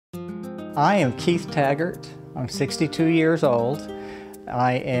I am Keith Taggert. I'm 62 years old.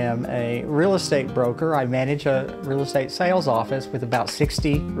 I am a real estate broker. I manage a real estate sales office with about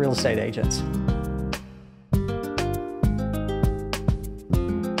 60 real estate agents.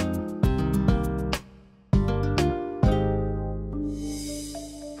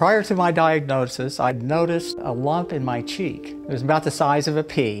 Prior to my diagnosis, I noticed a lump in my cheek. It was about the size of a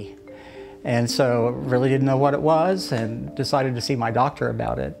pea. And so really didn't know what it was and decided to see my doctor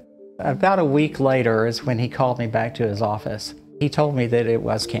about it. About a week later is when he called me back to his office. He told me that it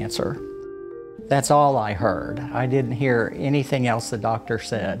was cancer. That's all I heard. I didn't hear anything else the doctor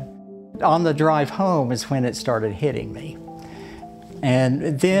said. On the drive home is when it started hitting me.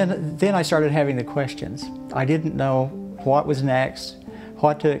 And then I started having the questions. I didn't know what was next,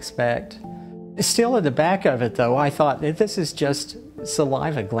 what to expect. Still in the back of it though, I thought this is just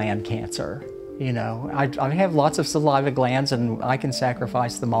saliva gland cancer. You know, I have lots of saliva glands and I can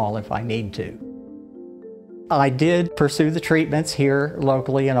sacrifice them all if I need to. I did pursue the treatments here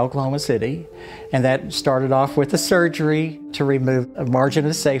locally in Oklahoma City, and that started off with the surgery to remove a margin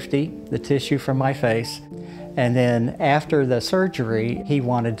of safety, the tissue from my face. And then after the surgery, he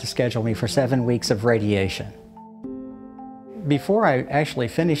wanted to schedule me for 7 weeks of radiation. Before I actually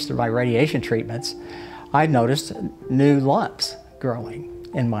finished my radiation treatments, I noticed new lumps growing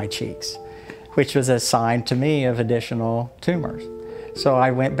in my cheeks, which was a sign to me of additional tumors. So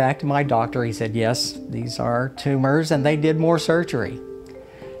I went back to my doctor. He said, yes, these are tumors, and they did more surgery.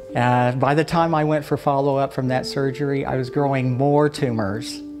 By the time I went for follow-up from that surgery, I was growing more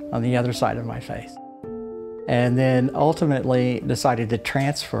tumors on the other side of my face. And then ultimately decided to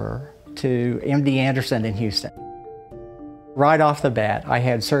transfer to MD Anderson in Houston. Right off the bat, I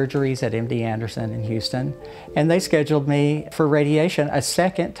had surgeries at MD Anderson in Houston, and they scheduled me for radiation a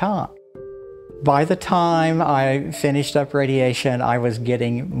second time. By the time I finished up radiation, I was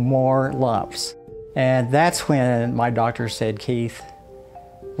getting more lumps. And that's when my doctor said, Keith,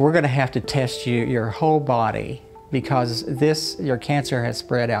 we're going to have to test your whole body because your cancer has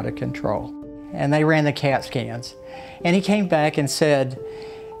spread out of control. And they ran the CAT scans. And he came back and said,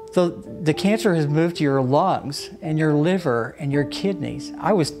 the cancer has moved to your lungs and your liver and your kidneys.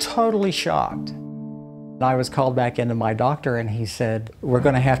 I was totally shocked. I was called back into my doctor and he said, we're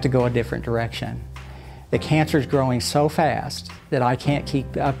going to have to go a different direction. The cancer is growing so fast that I can't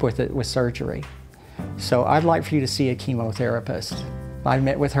keep up with it with surgery. So I'd like for you to see a chemotherapist. I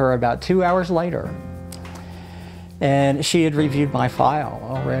met with her about 2 hours later. And she had reviewed my file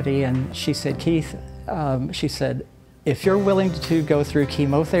already and she said, Keith, she said, if you're willing to go through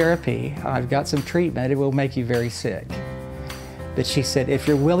chemotherapy, I've got some treatment, it will make you very sick. But she said, if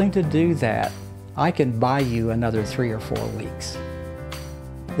you're willing to do that, I can buy you another 3 or 4 weeks.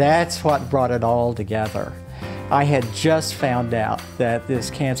 That's what brought it all together. I had just found out that this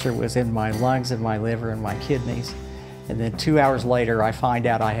cancer was in my lungs and my liver and my kidneys. And then 2 hours later, I find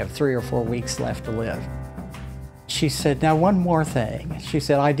out I have 3 or 4 weeks left to live. She said, now one more thing. She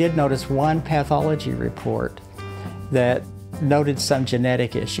said, I did notice one pathology report that noted some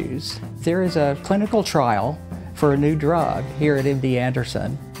genetic issues. There is a clinical trial for a new drug here at MD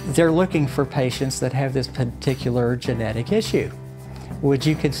Anderson. They're looking for patients that have this particular genetic issue. Would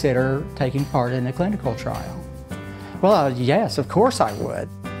you consider taking part in a clinical trial? Well, yes, of course I would.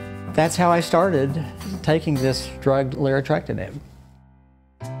 That's how I started taking this drug, larotrectinib.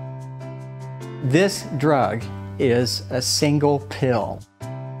 This drug is a single pill.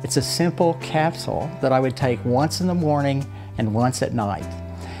 It's a simple capsule that I would take once in the morning and once at night.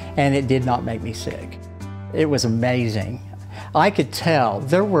 And it did not make me sick. It was amazing. I could tell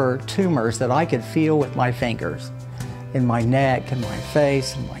there were tumors that I could feel with my fingers in my neck and my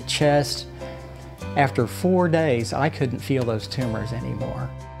face and my chest. After 4 days, I couldn't feel those tumors anymore.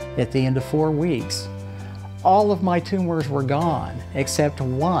 At the end of 4 weeks, all of my tumors were gone except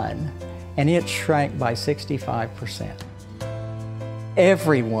one, and it shrank by 65%.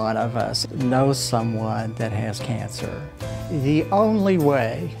 Every one of us knows someone that has cancer. The only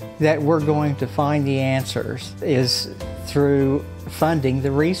way that we're going to find the answers is through funding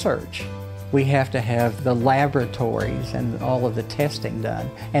the research. We have to have the laboratories and all of the testing done,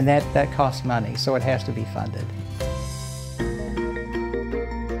 and that costs money, so it has to be funded.